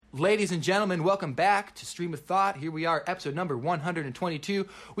Ladies and gentlemen, welcome back to Stream of Thought. Here we are, episode number 122.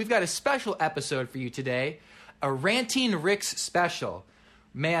 We've got a special episode for you today, a Ranting Ricks special.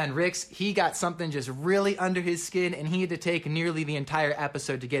 Man, Ricks, he got something just really under his skin, and he had to take nearly the entire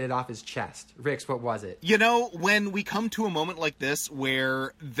episode to get it off his chest. Ricks, what was it? You know, when we come to a moment like this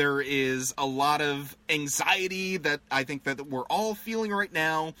where there is a lot of anxiety that I think that we're all feeling right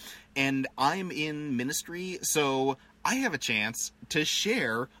now, and I'm in ministry, so I have a chance to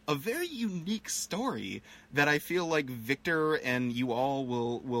share a very unique story that I feel like Victor and you all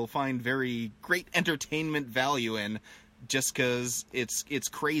will find very great entertainment value in, just because it's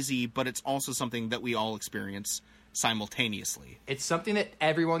crazy, but it's also something that we all experience simultaneously. It's something that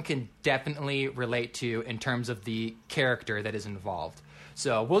everyone can definitely relate to in terms of the character that is involved.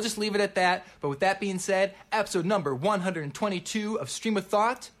 So we'll just leave it at that. But with that being said, episode number 122 of Stream of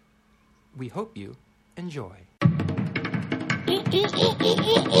Thought, we hope you enjoy.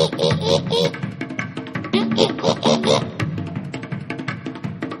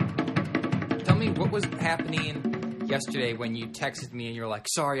 Tell me what was happening yesterday when you texted me and you're like,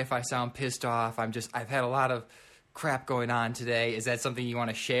 sorry if I sound pissed off. I've had a lot of crap going on today. Is that something you want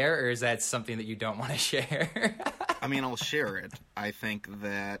to share, or is that something that you don't want to share? I mean, I'll share it. I think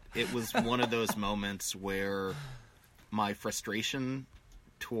that it was one of those moments where my frustration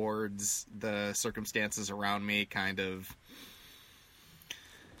towards the circumstances around me kind of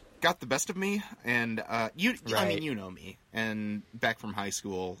got the best of me, and I mean, you know me, and back from high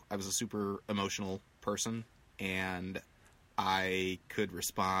school, I was a super emotional person, and I could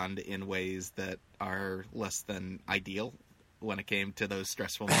respond in ways that are less than ideal when it came to those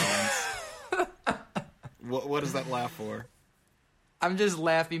stressful moments. What is that laugh for? I'm just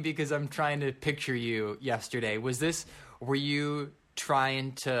laughing because I'm trying to picture you yesterday. Were you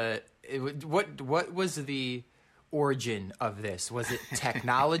trying to, what was the origin of this? Was it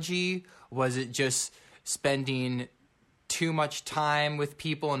technology? Was it just spending too much time with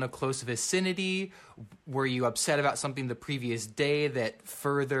people in a close vicinity? Were you upset about something the previous day that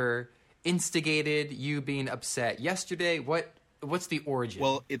further instigated you being upset yesterday? What's the origin?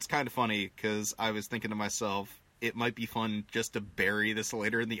 Well, it's kind of funny because I was thinking to myself, it might be fun just to bury this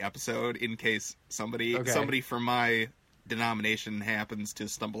later in the episode in case somebody from my denomination happens to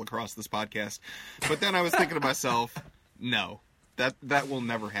stumble across this podcast. But then I was thinking to myself, no, that will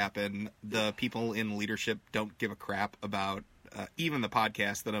never happen. The people in leadership don't give a crap about even the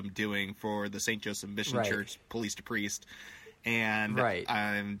podcast that I'm doing for the St. Joseph Mission Church, Police to Priest. And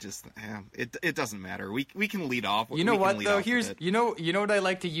I'm just, it doesn't matter. We can lead off. You know what though? You know what I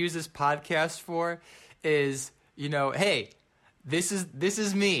like to use this podcast for is, hey, this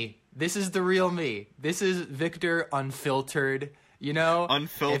is me. This is the real me. This is Victor Unfiltered.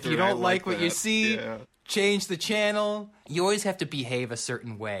 Unfiltered. If you don't like what you see, change the channel. You always have to behave a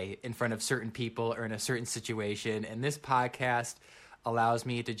certain way in front of certain people or in a certain situation. And this podcast allows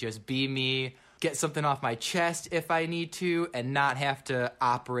me to just be me, get something off my chest if I need to, and not have to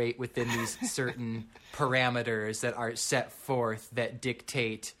operate within these certain parameters that are set forth that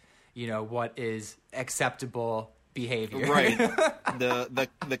dictate, what is acceptable behavior. Right.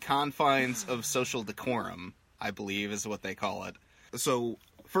 The confines of social decorum, I believe, is what they call it. So,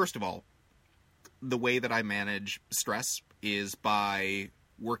 first of all, the way that I manage stress is by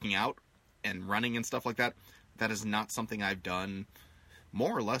working out and running and stuff like that. That is not something I've done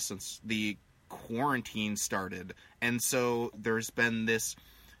more or less since the quarantine started. And so there's been this,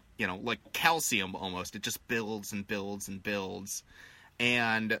 like calcium almost. It just builds and builds and builds.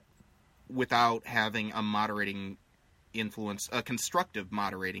 And without having a moderating influence, a constructive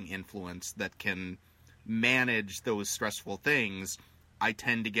moderating influence that can manage those stressful things, I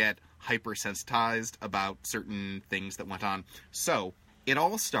tend to get hypersensitized about certain things that went on. So, it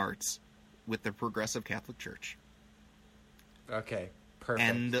all starts with the Progressive Catholic Church. Okay,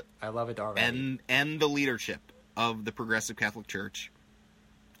 perfect. I love it already. And the leadership of the Progressive Catholic Church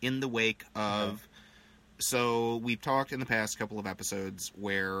in the wake of... Okay. So, we've talked in the past couple of episodes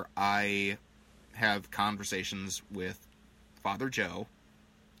where I have conversations with Father Joe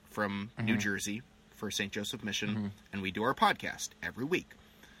from New Jersey for St. Joseph Mission, and we do our podcast every week.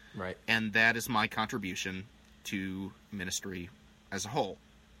 Right. And that is my contribution to ministry as a whole.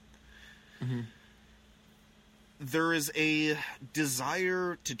 Mm-hmm. There is a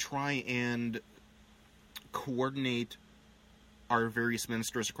desire to try and coordinate our various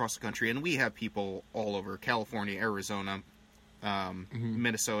ministers across the country, and we have people all over California, Arizona,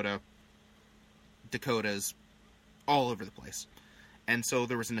 Minnesota, Dakotas, all over the place. And so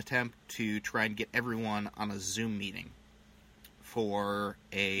there was an attempt to try and get everyone on a Zoom meeting for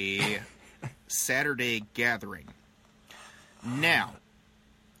a Saturday gathering. Now,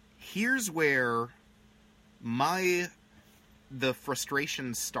 here's where the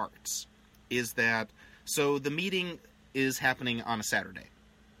frustration starts, is that, so the meeting is happening on a Saturday.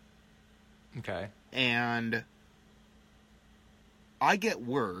 Okay. And I get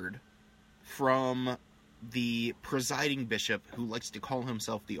word from the presiding bishop, who likes to call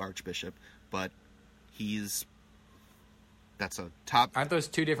himself the archbishop, but that's a top... Aren't those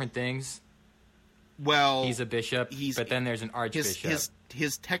two different things? Well... He's a bishop, but then there's an archbishop.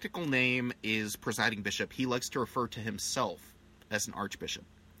 His technical name is presiding bishop. He likes to refer to himself as an archbishop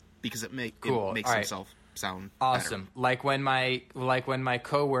because it makes himself sound awesome. Better. Like when my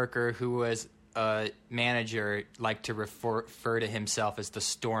coworker, who was a manager, liked to refer to himself as the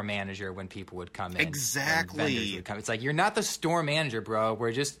store manager when people would come in. Exactly. Would come. It's like, you're not the store manager, bro.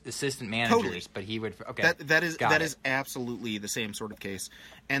 We're just assistant managers. Totally. But he would. Okay. That is absolutely the same sort of case.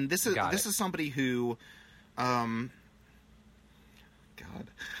 And this is somebody who, God,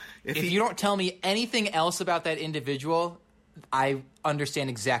 if you don't tell me anything else about that individual, I understand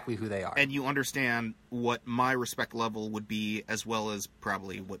exactly who they are. And you understand what my respect level would be, as well as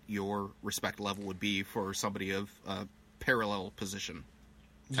probably what your respect level would be for somebody of a parallel position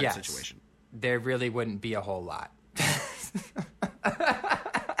type situation. There really wouldn't be a whole lot.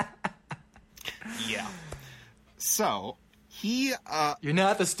 Yeah. So, he... You're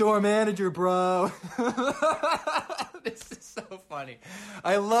not the store manager, bro. This is so funny.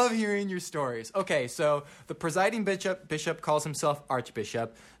 I love hearing your stories. Okay, so the presiding bishop calls himself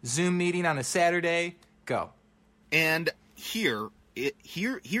archbishop. Zoom meeting on a Saturday. Go. And here's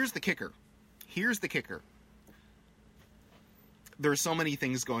the kicker. Here's the kicker. There's so many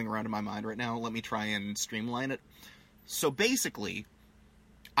things going around in my mind right now. Let me try and streamline it. So basically,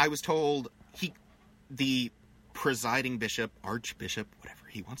 I was told the presiding bishop, archbishop, whatever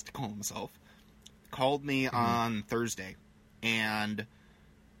he wants to call himself, called me on Thursday. And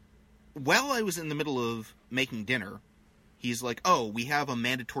while I was in the middle of making dinner, he's like, oh, we have a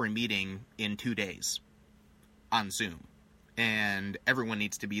mandatory meeting in 2 days on Zoom. And everyone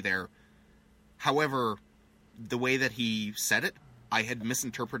needs to be there. However, the way that he said it, I had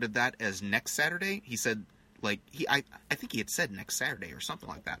misinterpreted that as next Saturday. He said, I think he had said next Saturday or something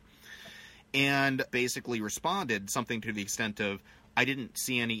like that. And basically responded something to the extent of, I didn't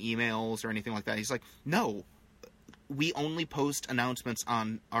see any emails or anything like that. He's like, no, we only post announcements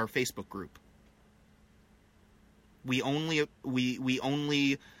on our Facebook group. We only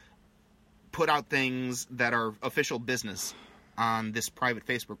put out things that are official business on this private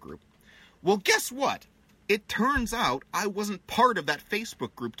Facebook group. Well, guess what? It turns out I wasn't part of that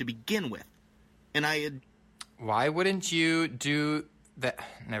Facebook group to begin with. And I had... Why wouldn't you do that?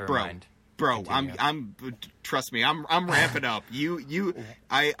 Never mind. Bro, I'm trust me, I'm ramping up.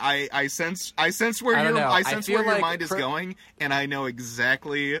 I sense where your mind is going, and I know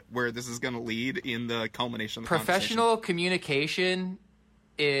exactly where this is going to lead in the culmination of the professional communication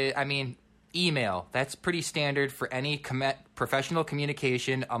email. That's pretty standard for any professional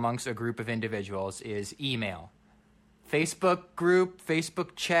communication amongst a group of individuals is email. Facebook group,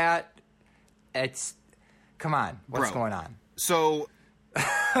 Facebook chat, come on, what's going on? So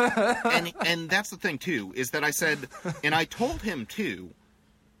and that's the thing too, is that I said, and I told him too,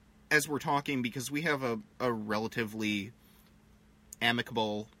 as we're talking, because we have a relatively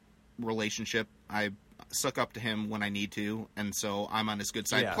amicable relationship. I suck up to him when I need to, and so I'm on his good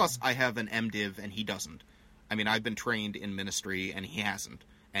side. Yeah. Plus, I have an MDiv and he doesn't. I mean, I've been trained in ministry and he hasn't,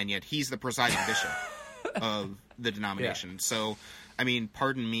 and yet he's the presiding bishop of the denomination. Yeah. So, I mean,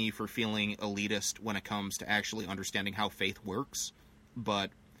 pardon me for feeling elitist when it comes to actually understanding how faith works.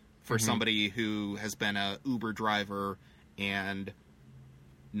 But for somebody who has been a Uber driver and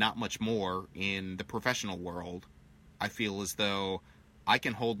not much more in the professional world, I feel as though I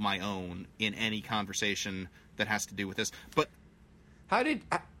can hold my own in any conversation that has to do with this. But how did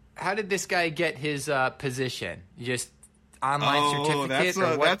this guy get his position? Just online certificate?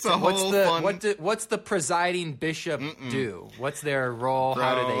 What's the presiding bishop do? What's their role? Bro,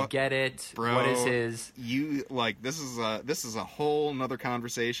 how do they get it? What is his? This is a whole nother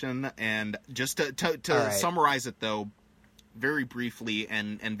conversation. And just to summarize it though, very briefly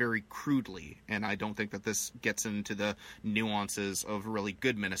and very crudely, and I don't think that this gets into the nuances of really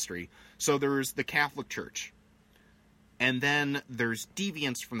good ministry. So there's the Catholic Church, and then there's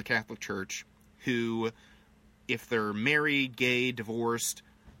deviants from the Catholic Church who, if they're married, gay, divorced,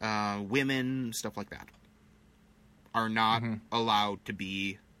 women, stuff like that, are not allowed to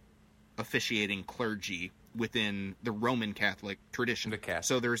be officiating clergy within the Roman Catholic tradition.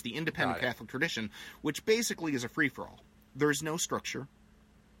 So there's the independent Catholic tradition, which basically is a free-for-all. There's no structure.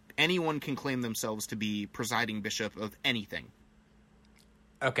 Anyone can claim themselves to be presiding bishop of anything.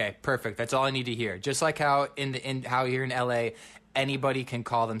 Okay, perfect. That's all I need to hear. Just like how how here in LA, anybody can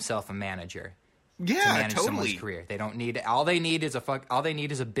call themselves a manager to Yeah, manage someone's totally. career. They don't need all they need is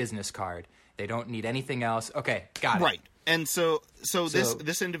a business card. They don't need anything else. Okay, got it. Right. And so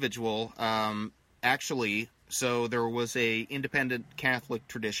this individual actually, so there was a independent Catholic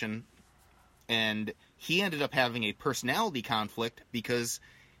tradition, and he ended up having a personality conflict because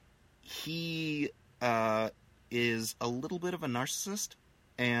he is a little bit of a narcissist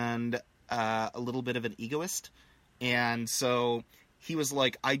and a little bit of an egoist. And so he was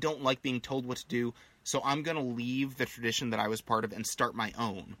like, I don't like being told what to do, so I'm going to leave the tradition that I was part of and start my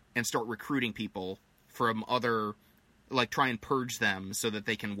own and start recruiting people from other, like try and purge them so that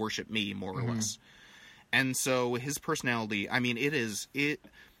they can worship me more or less. And so his personality, I mean,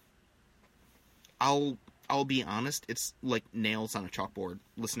 I'll be honest, it's like nails on a chalkboard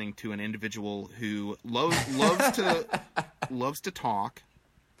listening to an individual who loves to talk,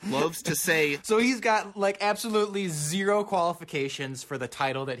 loves to say. So he's got like absolutely zero qualifications for the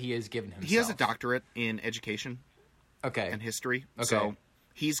title that he has given himself. He has a doctorate in education, and history. Okay. So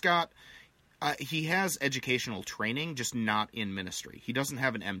he's got he has educational training, just not in ministry. He doesn't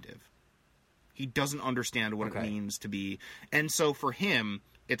have an MDiv. He doesn't understand what it means to be, and so for him,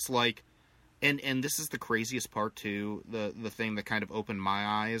 it's like. And this is the craziest part, too, the thing that kind of opened my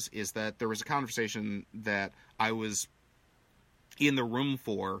eyes, is that there was a conversation that I was in the room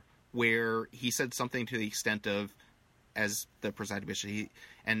for where he said something to the extent of, as the presiding bishop,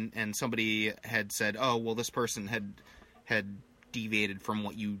 and somebody had said, oh, well, this person had deviated from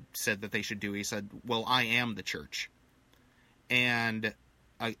what you said that they should do. He said, well, I am the church. And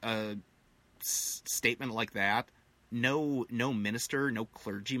a statement like that, no minister, no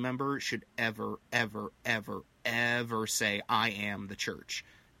clergy member should ever say, I am the church,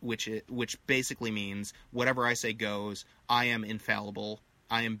 which basically means whatever I say goes. I am infallible.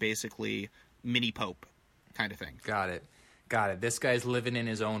 I am basically mini pope kind of thing. Got it. This guy's living in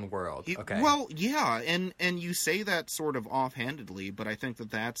his own world. Okay. Well, yeah, and you say that sort of offhandedly, but I think that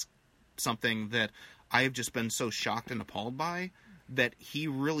that's something that I have just been so shocked and appalled by, that he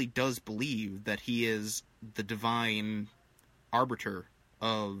really does believe that he is the divine arbiter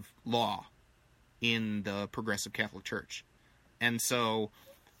of law in the Progressive Catholic Church. And so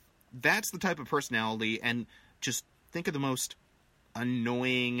that's the type of personality, and just think of the most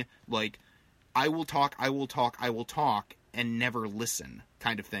annoying, like, I will talk, and never listen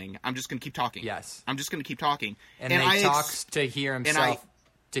kind of thing. I'm just going to keep talking. Yes. I'm just going to keep talking. And he talks to hear himself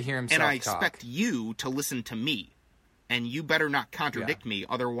and I expect you to listen to me. And you better not contradict me,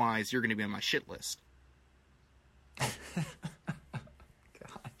 otherwise you're going to be on my shit list. Gosh.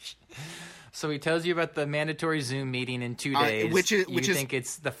 So he tells you about the mandatory Zoom meeting in 2 days. Which is think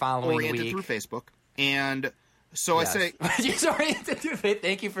it's the following oriented week. Through Facebook. And so I say... It's oriented through Facebook.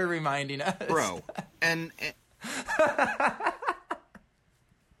 Thank you for reminding us. Bro. And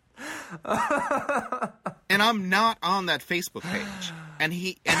I'm not on that Facebook page. And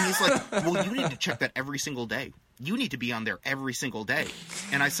he's like, well, you need to check that every single day. You need to be on there every single day.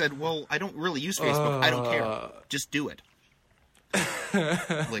 And I said, well, I don't really use Facebook. I don't care. Just do it.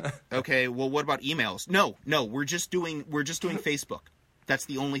 Like, okay, well, what about emails? No, we're just doing Facebook. That's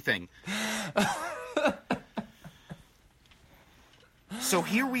the only thing. So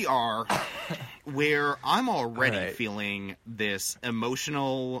here we are, where I'm already feeling this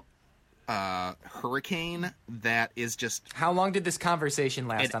emotional hurricane that is just... How long did this conversation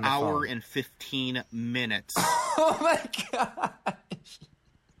last on the phone? An hour and 15 minutes. Oh my gosh.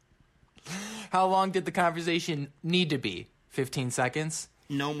 How long did the conversation need to be? 15 seconds?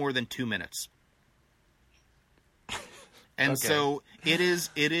 No more than 2 minutes. And so it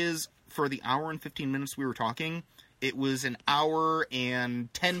is for the hour and 15 minutes we were talking, it was an hour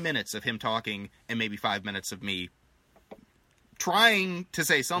and 10 minutes of him talking and maybe 5 minutes of me trying to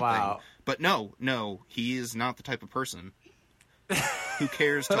say something. Wow. But no, he is not the type of person who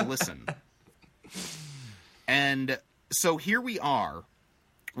cares to listen. And so here we are,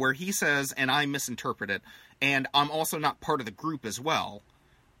 where he says, and I misinterpret it, and I'm also not part of the group as well,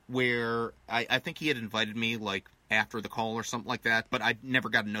 where I think he had invited me, like, after the call or something like that, but I never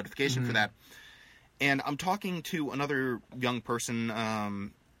got a notification for that. And I'm talking to another young person.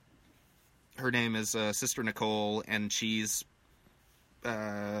 Her name is Sister Nicole, and she's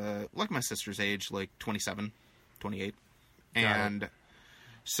like my sister's age, like 27, 28. And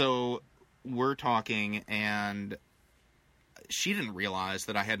so we're talking, and she didn't realize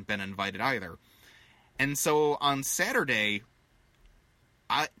that I hadn't been invited either. And so on Saturday,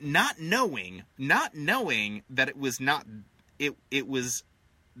 not knowing that it was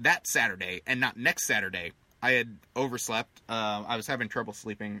that Saturday and not next Saturday, I had overslept. I was having trouble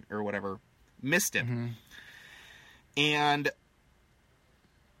sleeping or whatever. Missed it. Mm-hmm. And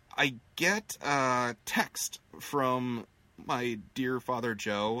I get a text from my dear father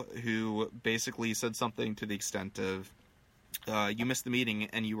Joe, who basically said something to the extent of, you missed the meeting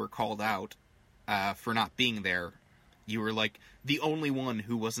and you were called out for not being there. You were like the only one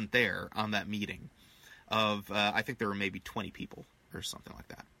who wasn't there on that meeting of, I think there were maybe 20 people or something like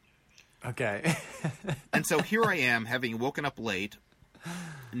that. Okay. And so here I am, having woken up late,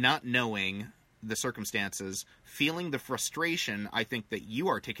 not knowing the circumstances, feeling the frustration I think that you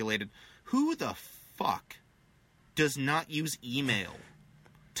articulated. Who the fuck does not use email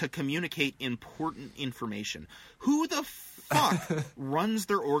to communicate important information? Who the fuck runs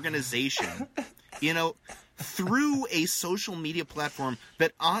their organization, through a social media platform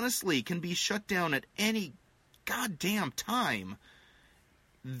that honestly can be shut down at any goddamn time?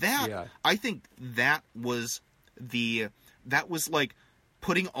 I think that was like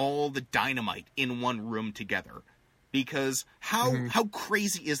putting all the dynamite in one room together. Because how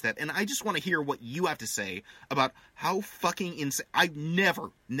crazy is that? And I just want to hear what you have to say about how fucking insane. I've never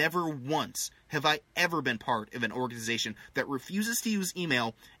once have I ever been part of an organization that refuses to use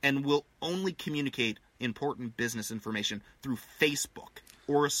email and will only communicate important business information through Facebook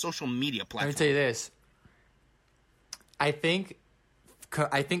or a social media platform. Let me tell you this. I think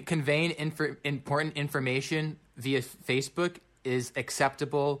conveying important information via Facebook is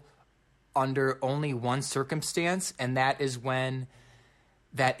acceptable under only one circumstance, and that is when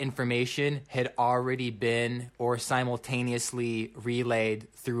that information had already been or simultaneously relayed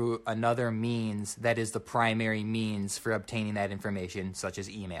through another means that is the primary means for obtaining that information, such as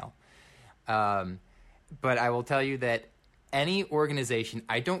email. But I will tell you that any organization,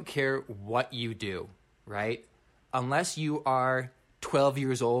 I don't care what you do, right? Unless you are 12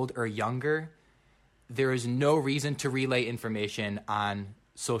 years old or younger, there is no reason to relay information on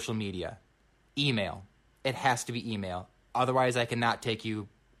social media. Email. It has to be email. Otherwise, I cannot take you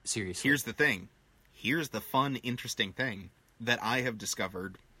seriously. Here's the thing. Here's the fun, interesting thing that I have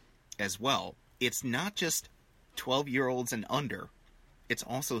discovered as well. It's not just 12-year-olds and under. It's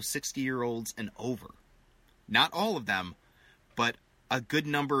also 60-year-olds and over. Not all of them, but a good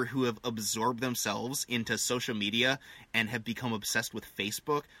number who have absorbed themselves into social media and have become obsessed with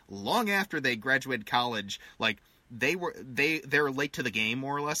Facebook long after they graduated college. Like, they're late to the game,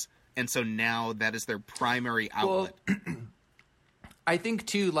 more or less. And so now that is their primary outlet. Well, I think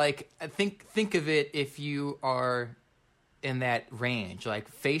too, like, think of it if you are in that range. Like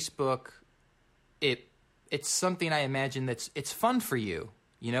Facebook, it's something I imagine it's fun for you.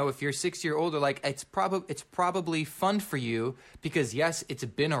 If you're 60 or older, like it's probably fun for you because yes, it's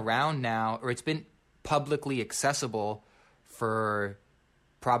been around now, or it's been publicly accessible for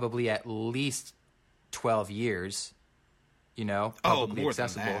probably at least 12 years. Publicly more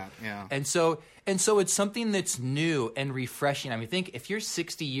accessible. than that, yeah. And so it's something that's new and refreshing. I mean, think if you're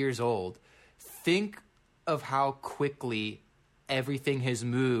 60 years old, think of how quickly everything has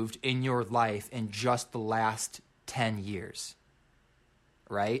moved in your life in just the last 10 years.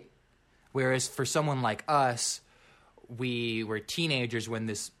 Right? Whereas for someone like us, we were teenagers when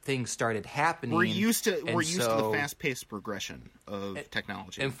this thing started happening. We're used to the fast-paced progression of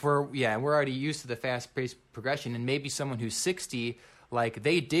technology. And we're already used to the fast-paced progression. And maybe someone who's 60, like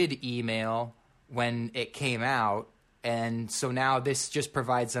they did email when it came out, and so now this just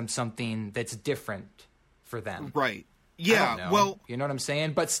provides them something that's different for them. Right. Yeah. Well, you know what I'm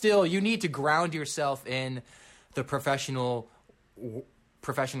saying? But still, you need to ground yourself in the professional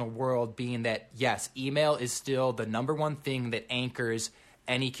world, being that yes, email is still the number one thing that anchors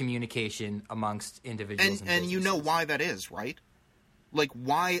any communication amongst individuals and you know why that is, right? Like,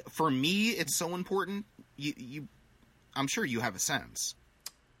 why for me it's so important. I'm sure you have a sense.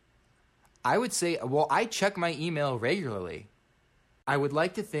 I would say, well, I check my email regularly. I would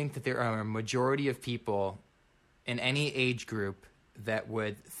like to think that there are a majority of people in any age group that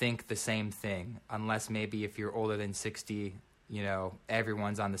would think the same thing, unless maybe if you're older than 60,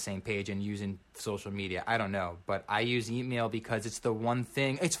 everyone's on the same page and using social media. I don't know, but I use email because it's the one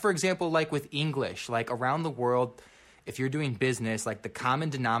thing. It's, for example, like with English, like around the world, if you're doing business, like the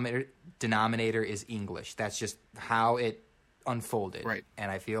common denominator is English. That's just how it unfolded. Right.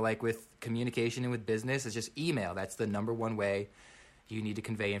 And I feel like with communication and with business, it's just email. That's the number one way you need to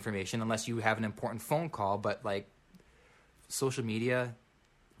convey information, unless you have an important phone call. But like social media,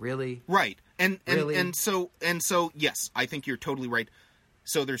 really? Right. And really? and so yes, I think you're totally right.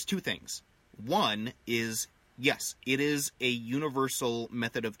 So there's two things. One is, yes, it is a universal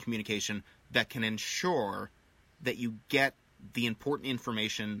method of communication that can ensure that you get the important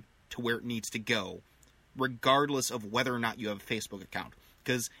information to where it needs to go. regardless of whether or not you have a Facebook account.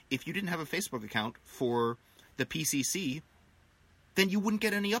 Because if you didn't have a Facebook account for the PCC, then you wouldn't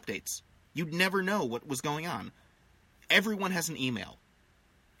get any updates. You'd never know what was going on. Everyone has an email,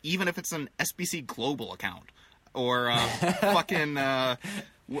 even if it's an SBC Global account or fucking AOL.com.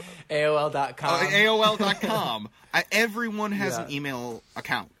 AOL.com. Everyone has an email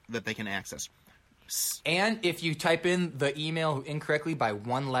account that they can access. And if you type in the email incorrectly by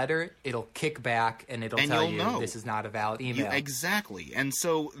one letter, it'll kick back and it'll tell you this is not a valid email. Exactly. And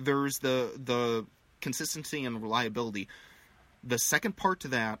so there's the consistency and reliability. The second part to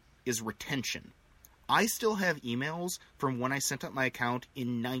that is retention. I still have emails from when I sent up my account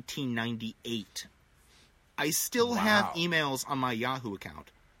in 1998. I still have emails on my Yahoo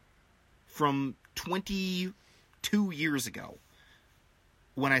account from 22 years ago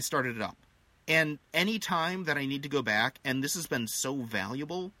when I started it up. And any time that I need to go back, and this has been so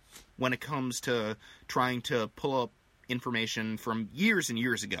valuable when it comes to trying to pull up information from years and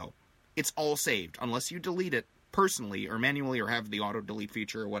years ago, it's all saved. Unless you delete it personally or manually or have the auto-delete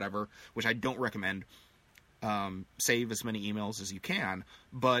feature or whatever, which I don't recommend. Save as many emails as you can.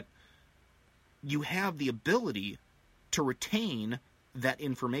 But you have the ability to retain that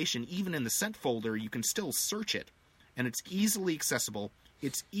information. Even in the sent folder, you can still search it. And it's easily accessible.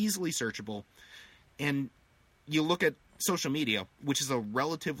 It's easily searchable. And you look at social media, which is a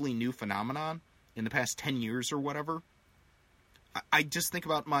relatively new phenomenon in the past 10 years or whatever. I just think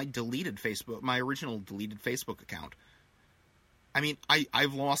about my original deleted Facebook account. I mean,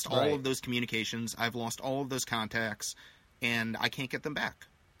 I've lost all of those communications. I've lost all of those contacts, and I can't get them back.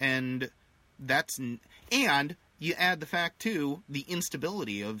 And you add the fact, too, the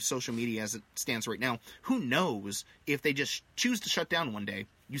instability of social media as it stands right now. Who knows if they just choose to shut down one day,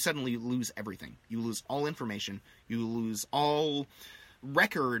 you suddenly lose everything. You lose all information. You lose all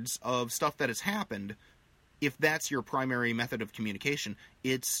records of stuff that has happened. If that's your primary method of communication,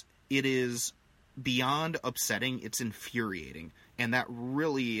 it is beyond upsetting. It's infuriating. And that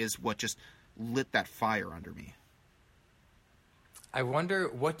really is what just lit that fire under me. I wonder,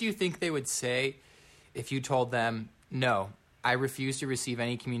 what do you think they would say if you told them, no, I refuse to receive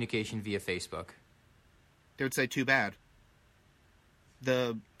any communication via Facebook? They would say, too bad.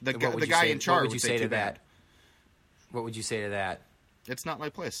 The guy in charge would say, too bad. What would you say to that? It's not my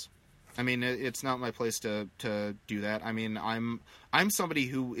place. I mean, it's not my place to do that. I mean, I'm somebody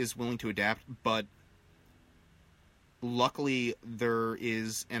who is willing to adapt, but luckily there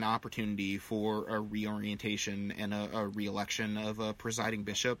is an opportunity for a reorientation and a re-election of a presiding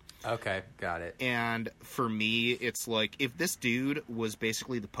bishop. Okay, got it. And for me, it's like, if this dude was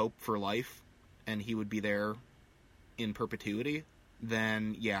basically the Pope for life and he would be there in perpetuity,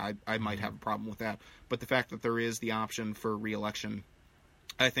 then yeah, I might have a problem with that. But the fact that there is the option for re-election,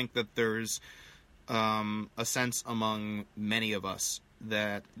 I think that there's a sense among many of us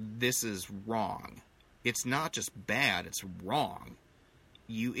that this is wrong. It's not just bad, it's wrong.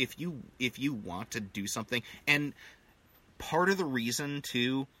 If you want to do something, and part of the reason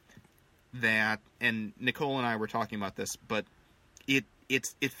too that, and Nicole and I were talking about this, but it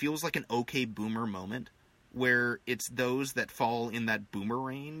feels like an okay boomer moment where it's those that fall in that boomer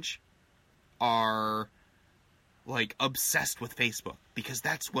range are like obsessed with Facebook because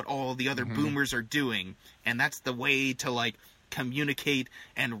that's what all the other boomers are doing, and that's the way to like communicate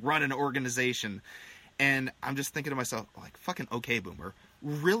and run an organization. And I'm just thinking to myself, like, fucking okay boomer,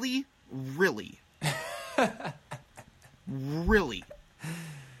 really really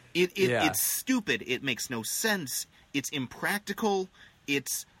it's stupid, it makes no sense, it's impractical,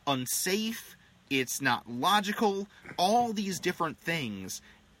 it's unsafe, it's not logical, all these different things,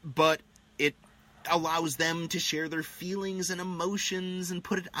 but it allows them to share their feelings and emotions and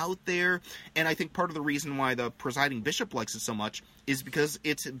put it out there. And I think part of the reason why the presiding bishop likes it so much is because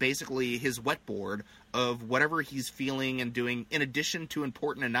it's basically his wetboard of whatever he's feeling and doing. In addition to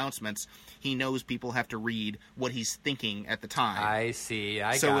important announcements, he knows people have to read what he's thinking at the time. I see.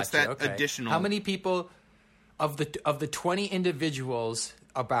 So it's that additional. How many people of the 20 individuals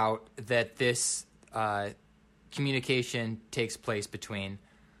about that this communication takes place between?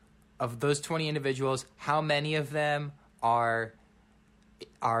 Of those 20 individuals, how many of them are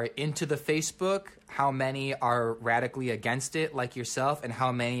into the Facebook? How many are radically against it, like yourself? And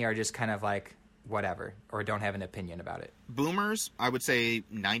how many are just kind of like whatever, or don't have an opinion about it? Boomers, I would say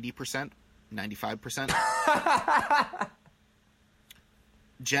 90%, 95%.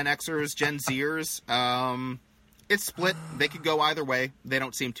 Gen Xers, Gen Zers, it's split. They could go either way. They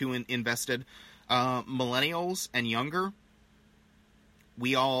don't seem too invested. Millennials and younger,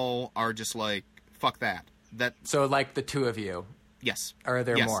 we all are just like, fuck that. So like the two of you? Yes. Or are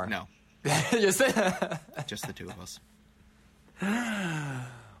there yes, more? No. Just the two of us.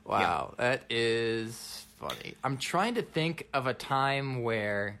 Wow, that is funny. I'm trying to think of a time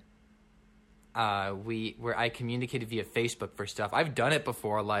where where I communicated via Facebook for stuff. I've done it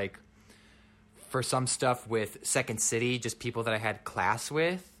before, like for some stuff with Second City, just people that I had class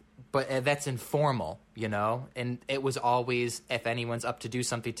with, but that's informal, you know? And it was always, if anyone's up to do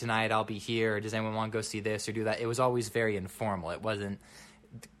something tonight, I'll be here. Or does anyone want to go see this or do that? It was always very informal. It wasn't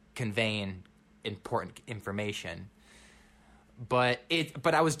conveying important information. But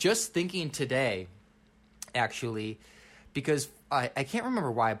I was just thinking today, actually, because I can't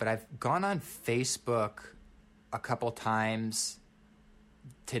remember why, but I've gone on Facebook a couple times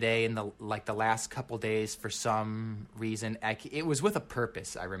today in the last couple days for some reason. It was with a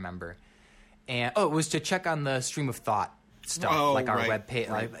purpose, I remember. And it was to check on the stream of thought stuff, like our webpage,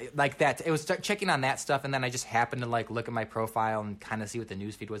 right. like that. It was checking on that stuff, and then I just happened to look at my profile and kind of see what the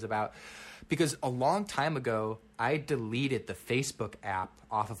newsfeed was about. Because a long time ago, I deleted the Facebook app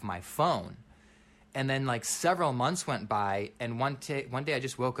off of my phone. And then several months went by, and one day I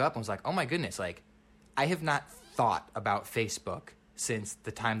just woke up and was like, oh my goodness, I have not thought about Facebook since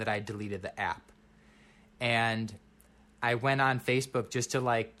the time that I deleted the app. And I went on Facebook just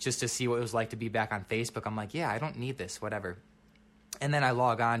to see what it was like to be back on Facebook. I'm like, yeah, I don't need this, whatever. And then I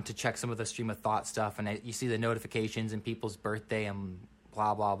log on to check some of the stream of thought stuff, and you see the notifications and people's birthday and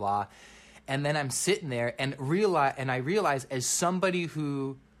blah, blah, blah. And then I'm sitting there and I realize as somebody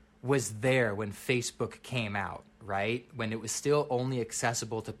who was there when Facebook came out, right? When it was still only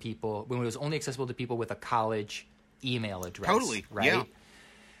accessible to people, when it was only accessible to people with a college email address. Totally, right?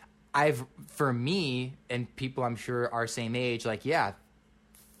 Yeah. For me, and people I'm sure our same age,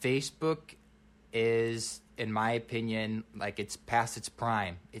 Facebook is, in my opinion, it's past its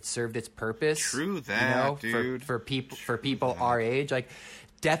prime. It served its purpose. True that, dude. For people our age,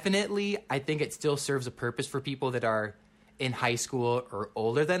 definitely, I think it still serves a purpose for people that are in high school or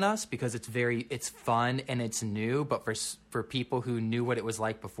older than us, because it's fun and it's new. But for people who knew what it was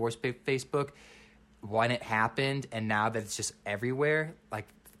like before Facebook, when it happened, and now that it's just everywhere,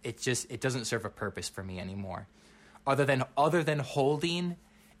 it doesn't serve a purpose for me anymore. Other than holding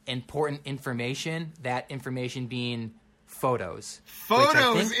important information, that information being photos.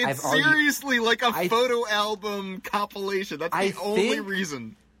 Photos! It's seriously like a photo album compilation. That's the only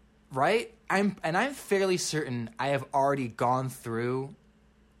reason. Right? I'm fairly certain I have already gone through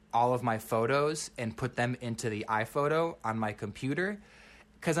all of my photos and put them into the iPhoto on my computer.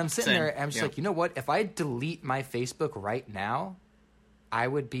 Because I'm sitting there and I'm just you know what? If I delete my Facebook right now, I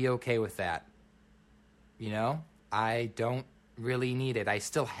would be okay with that. You know? I don't really need it. I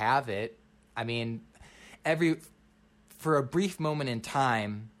still have it. I mean, for a brief moment in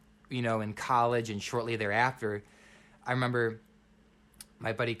time, in college and shortly thereafter, I remember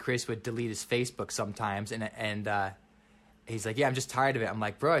my buddy Chris would delete his Facebook sometimes, and he's like, yeah, I'm just tired of it. I'm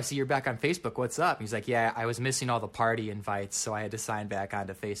like, bro, I see you're back on Facebook. What's up? He's like, yeah, I was missing all the party invites, so I had to sign back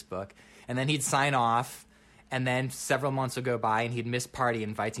onto Facebook. And then he'd sign off, and then several months would go by, and he'd miss party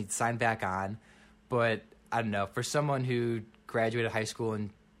invites, and he'd sign back on. But I don't know, for someone who graduated high school in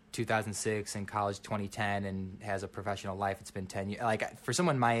 2006 and college 2010 and has a professional life, it's been 10 years. For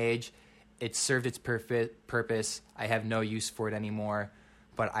someone my age, it served its purpose. I have no use for it anymore,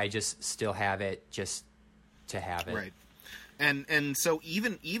 but I just still have it just to have it. Right. And so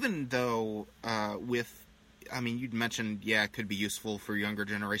even though you'd mentioned, it could be useful for younger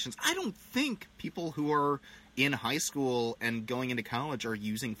generations. I don't think people who are in high school and going into college are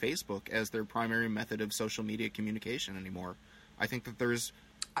using Facebook as their primary method of social media communication anymore. I think that there's...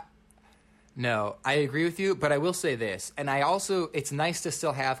 No, I agree with you, but I will say this. And it's nice to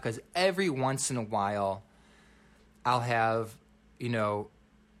still have, because every once in a while I'll have,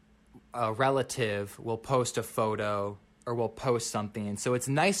 a relative will post a photo or will post something. And so it's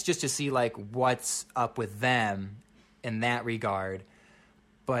nice just to see what's up with them in that regard.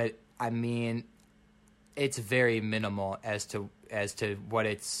 But I mean, it's very minimal as to what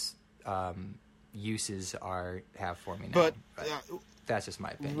its uses have for me now. But that's just my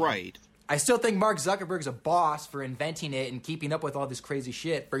opinion. Right. I still think Mark Zuckerberg's a boss for inventing it and keeping up with all this crazy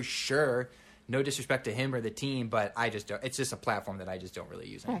shit, for sure. No disrespect to him or the team, but I just don't. It's just a platform that I just don't really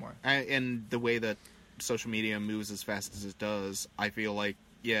use anymore. And the way that social media moves as fast as it does, I feel like,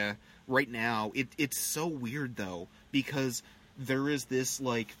 right now, it's so weird, though, because there is this,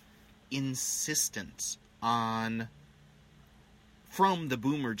 insistence from the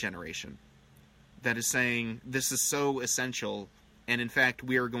boomer generation that is saying this is so essential, and in fact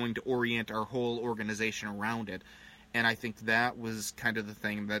we are going to orient our whole organization around it. And I think that was kind of the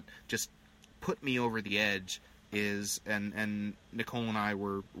thing that just put me over the edge is, and Nicole and I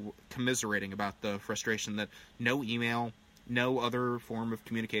were commiserating about the frustration that no email, no other form of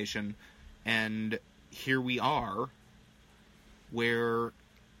communication, and here we are, where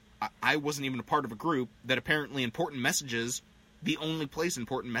I wasn't even a part of a group that apparently important messages, the only place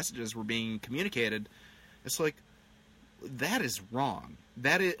important messages were being communicated. It's like, that is wrong.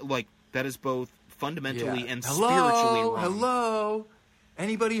 That is both fundamentally and spiritually wrong. Hello?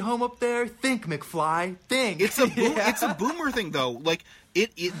 Anybody home up there? Think, McFly. Think. It's a boomer thing, though. Like,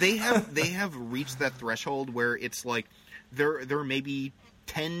 they have reached that threshold where it's like they're maybe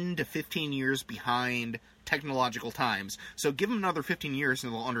 10 to 15 years behind technological times. So give them another 15 years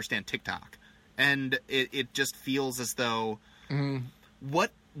and they'll understand TikTok. And it just feels as though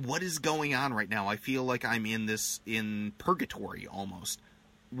what is going on right now? I feel like I'm in purgatory almost,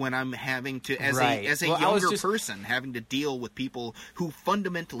 when I'm having to, as a younger person, having to deal with people who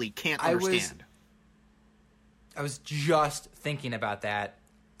fundamentally can't understand. I was just thinking about that.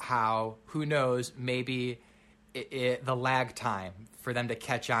 How, who knows, maybe the lag time for them to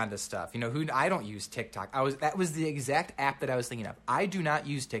catch on to stuff. I don't use TikTok. That was the exact app that I was thinking of. I do not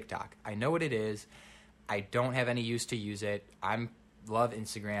use TikTok. I know what it is. I don't have any use to use it. Love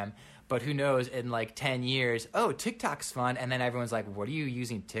Instagram. But who knows, in like 10 years, oh, TikTok's fun. And then everyone's like, what are you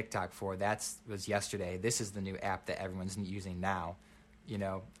using TikTok for? That was yesterday. This is the new app that everyone's using now.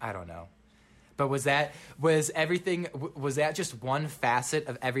 I don't know. But was that just one facet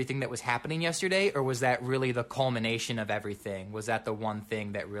of everything that was happening yesterday? Or was that really the culmination of everything? Was that the one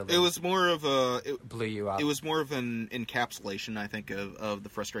thing that really... It was more of blew you up? It was more of an encapsulation, I think, of the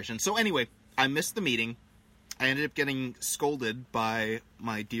frustration. So anyway, I missed the meeting. I ended up getting scolded by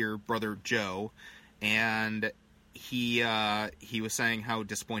my dear brother Joe, and he was saying how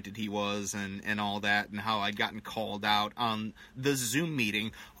disappointed he was and all that, and how I'd gotten called out on the Zoom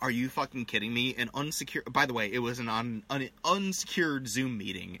meeting. Are you fucking kidding me? By the way, it was an unsecured Zoom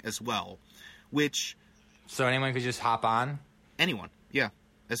meeting as well, which... So anyone could just hop on? Anyone, yeah,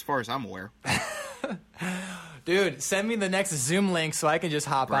 as far as I'm aware. Dude, send me the next Zoom link so I can just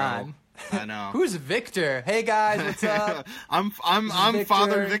hop on. I know. Who's Victor? Hey guys, what's up? I'm Victor.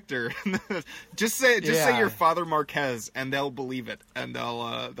 Father Victor. just say your Father Marquez, and they'll believe it, and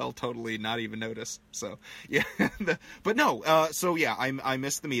they'll totally not even notice. So yeah, but no. So yeah, I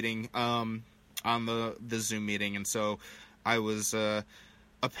missed the meeting on the Zoom meeting, and so I was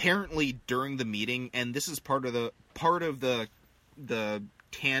apparently during the meeting, and this is part of the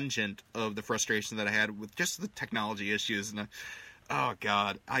tangent of the frustration that I had with just the technology issues and. Oh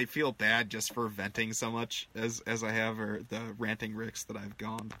God, I feel bad just for venting so much as I have, or the ranting ricks that I've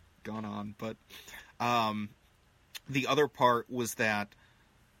gone on. But the other part was that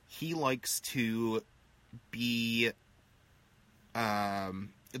he likes to be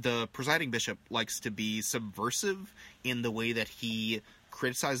the presiding bishop likes to be subversive in the way that he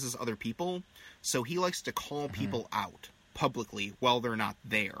criticizes other people. So he likes to call people out publicly while they're not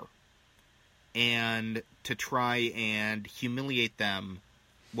there, and to try and humiliate them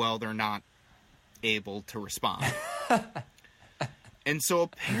while they're not able to respond. And so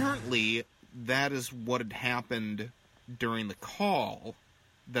apparently that is what had happened during the call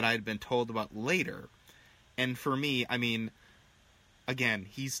that I'd been told about later. And for me, I mean, again,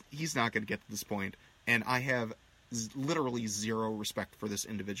 he's not going to get to this point, and I have literally zero respect for this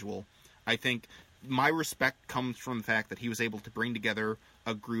individual. I think my respect comes from the fact that he was able to bring together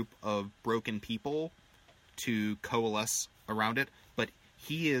a group of broken people to coalesce around it, but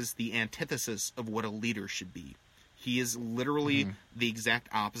he is the antithesis of what a leader should be. He is literally the exact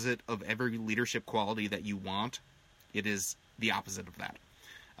opposite of every leadership quality that you want. It is the opposite of that.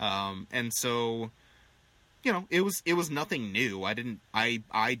 And so, it was nothing new. I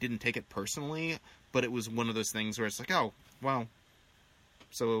didn't take it personally, but it was one of those things where it's like, oh, well,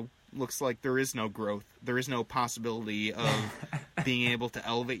 so looks like there is no growth. There is no possibility of being able to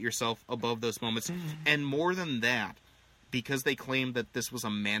elevate yourself above those moments. And more than that, because they claimed that this was a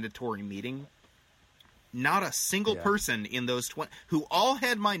mandatory meeting, not a single person in those 20 who all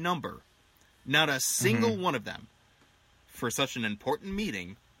had my number, not a single one of them, for such an important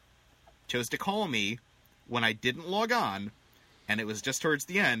meeting, chose to call me when I didn't log on, and it was just towards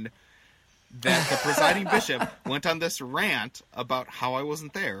the end that the presiding bishop went on this rant about how I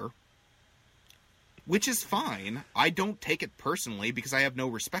wasn't there, which is fine. I don't take it personally because I have no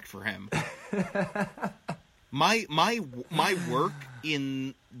respect for him. My work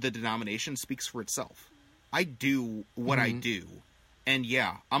in the denomination speaks for itself. I do what I do. And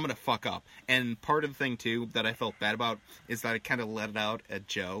yeah, I'm going to fuck up. And part of the thing, too, that I felt bad about is that I kind of let it out at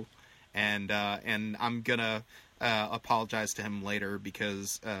Joe. And I'm going to apologize to him later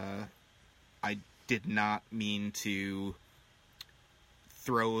because I did not mean to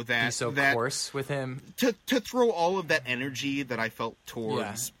throw that. Be so coarse with him. To throw all of that energy that I felt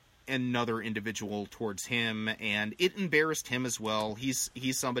towards another individual towards him, and it embarrassed him as well. He's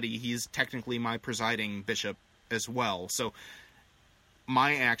technically my presiding bishop as well, so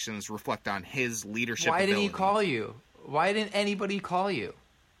my actions reflect on his leadership Why ability. didn't he call you? Why didn't anybody call you?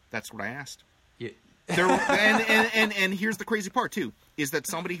 That's what I asked. Yeah. and here's the crazy part too, is that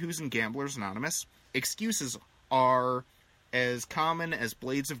somebody who's in Gamblers Anonymous, excuses are as common as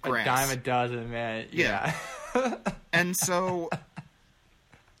blades of grass. A dime a dozen, man. Yeah. And so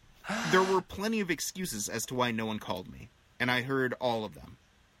there were plenty of excuses as to why no one called me, and I heard all of them.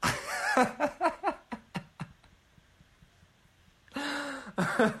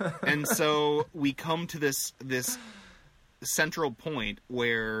 And so we come to this central point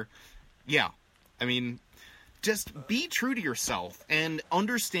where, I mean, just be true to yourself and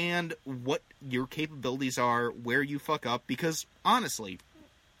understand what your capabilities are, where you fuck up, because honestly,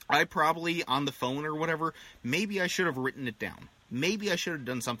 I probably, on the phone or whatever, maybe I should have written it down. Maybe I should have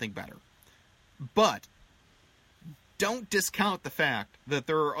done something better. But don't discount the fact that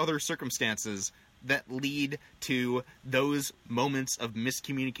there are other circumstances that lead to those moments of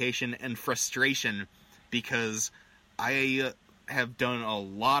miscommunication and frustration, because I have done a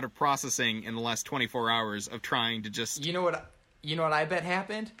lot of processing in the last 24 hours of trying to just... You know what I bet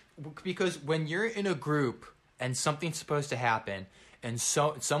happened? Because when you're in a group and something's supposed to happen and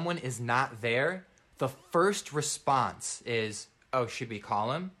someone is not there, the first response is, "Oh, should we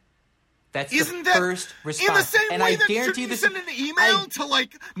call him?" That's Isn't the first response. In the same and way I that guarantee you this, send an email to,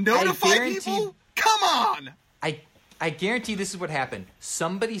 like, notify people? Come on! I guarantee this is what happened.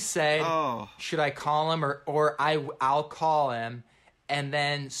 Somebody said, "Should I call him?" or I'll call him. And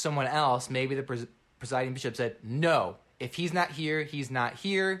then someone else, maybe the presiding bishop, said, "No, if he's not here, he's not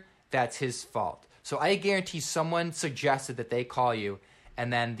here. That's his fault." So I guarantee someone suggested that they call you,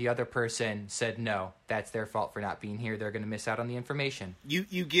 and then the other person said, "No, that's their fault for not being here. They're going to miss out on the information."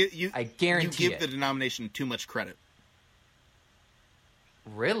 I guarantee you give the denomination too much credit.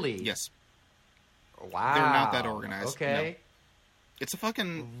 Really? Yes. Wow. They're not that organized. Okay. No. It's a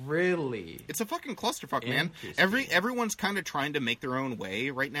fucking... Really? It's a fucking clusterfuck, man. Everyone's kind of trying to make their own way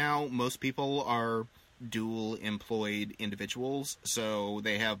right now. Most people are dual-employed individuals, so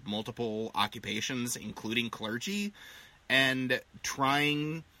they have multiple occupations, including clergy, and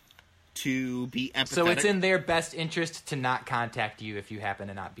trying to be empathetic. So it's in their best interest to not contact you if you happen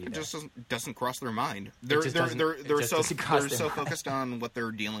to not be there. It just doesn't cross their mind. They're so focused on what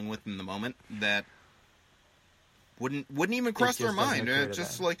they're dealing with in the moment that wouldn't even cross their mind.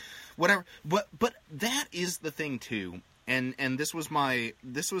 Just like whatever. But that is the thing too. And this was my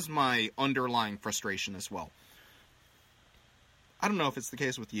underlying frustration as well. I don't know if it's the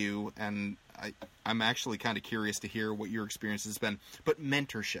case with you, and I'm actually kind of curious to hear what your experience has been. But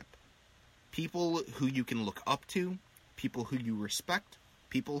mentorship. People who you can look up to, people who you respect,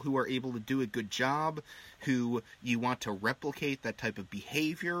 people who are able to do a good job, who you want to replicate that type of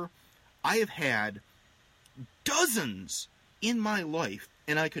behavior. I have had dozens in my life,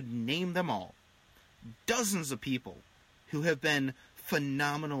 and I could name them all. Dozens of people who have been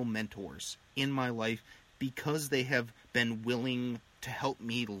phenomenal mentors in my life because they have been willing to help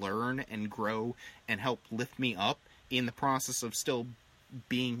me learn and grow and help lift me up in the process of still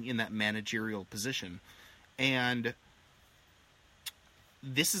being in that managerial position. And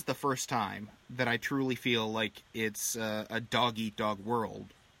this is the first time that I truly feel like it's a dog-eat-dog world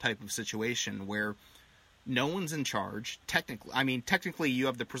type of situation where no one's in charge. Technically you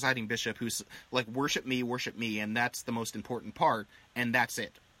have the presiding bishop who's like, worship me, and that's the most important part, and that's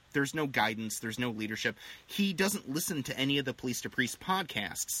it. There's no guidance, there's no leadership. He doesn't listen to any of the Police to Priest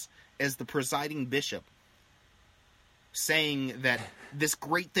podcasts as the presiding bishop, saying that this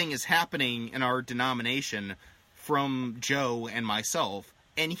great thing is happening in our denomination from Joe and myself,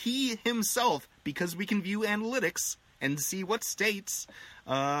 and he himself, because we can view analytics and see what states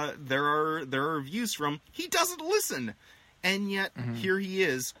there are views from, he doesn't listen. And yet, here he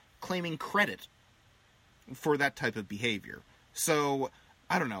is claiming credit for that type of behavior. So,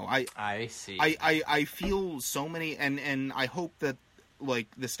 I don't know. I see. I feel so many, and I hope that, like,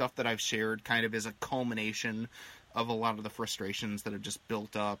 the stuff that I've shared kind of is a culmination of a lot of the frustrations that have just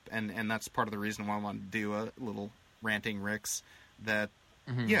built up, and that's part of the reason why I wanted to do a little ranting Ricks. That,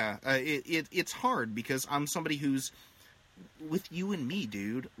 it's hard, because I'm somebody who's, with you and me,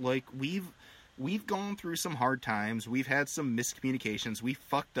 dude, like, we've gone through some hard times, we've had some miscommunications, we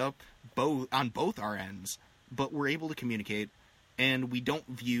fucked up on both our ends, but we're able to communicate, and we don't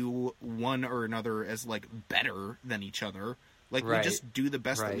view one or another as, like, better than each other. Like, we just do the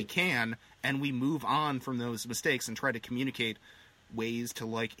best that we can, and we move on from those mistakes and try to communicate ways to,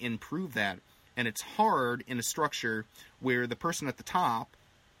 like, improve that. And it's hard in a structure where the person at the top,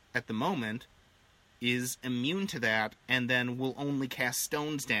 at the moment, is immune to that, and then will only cast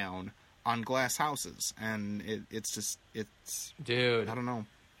stones down on glass houses. And it's dude, I don't know,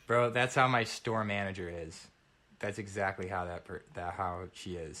 bro. That's how my store manager is. That's exactly how how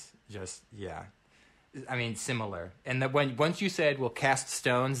she is. Just, yeah. I mean, similar. And once you said we'll cast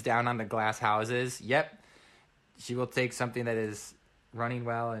stones down on the glass houses, yep, she will take something that is running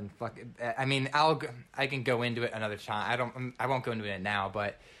well and I mean, I can go into it another time. I won't go into it now,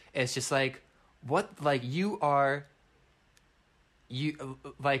 but it's just like, what, like,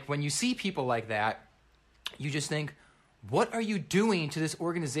 like, when you see people like that, you just think, what are you doing to this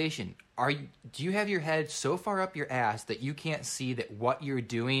organization? Do you have your head so far up your ass that you can't see that what you're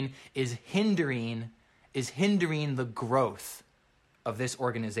doing is hindering the growth of this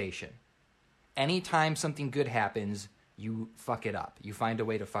organization? Anytime something good happens, you fuck it up. You find a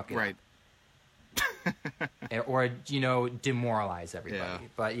way to fuck it up. Or, demoralize everybody. Yeah.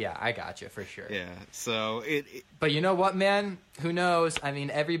 But yeah, I got you for sure. Yeah. So But you know what, man? Who knows? I mean,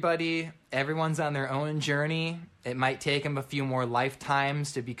 everyone's on their own journey. It might take them a few more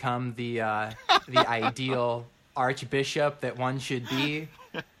lifetimes to become the ideal archbishop that one should be.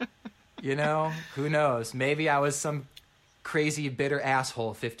 Who knows? Maybe I was some crazy bitter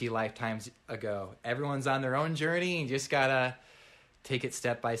asshole 50 lifetimes ago. Everyone's on their own journey, and you just gotta take it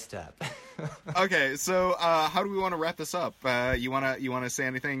step by step. Okay, so how do we want to wrap this up? You wanna say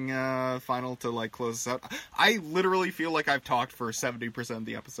anything final to, like, close this out? I literally feel like I've talked for 70% of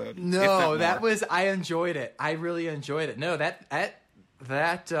the episode. No, I enjoyed it. I really enjoyed it. No, I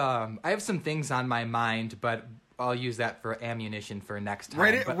have some things on my mind, but I'll use that for ammunition for next time.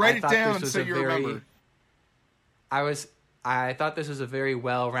 Write it down so you remember. I thought this was a very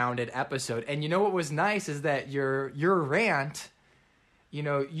well-rounded episode, and you know what was nice is that your rant.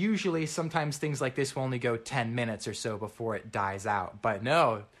 Usually sometimes things like this will only go 10 minutes or so before it dies out. But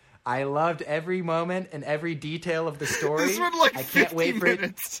no, I loved every moment and every detail of the story. This went like 50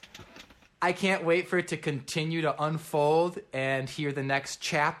 minutes. I can't wait for it to continue to unfold and hear the next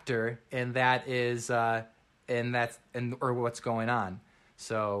chapter, and that is, or what's going on.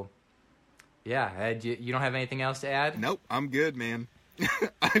 So, yeah, you don't have anything else to add? Nope, I'm good, man.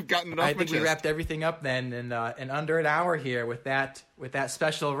 I've gotten it off my chest. I think we wrapped everything up then in under an hour here with that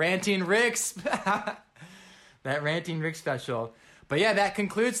special Ranting Ricks, that Ranting Rick special. But yeah, that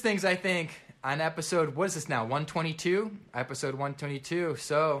concludes things, I think, on episode, what is this now, 122? Episode 122,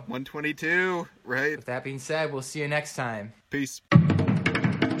 so. 122, right. With that being said, we'll see you next time. Peace.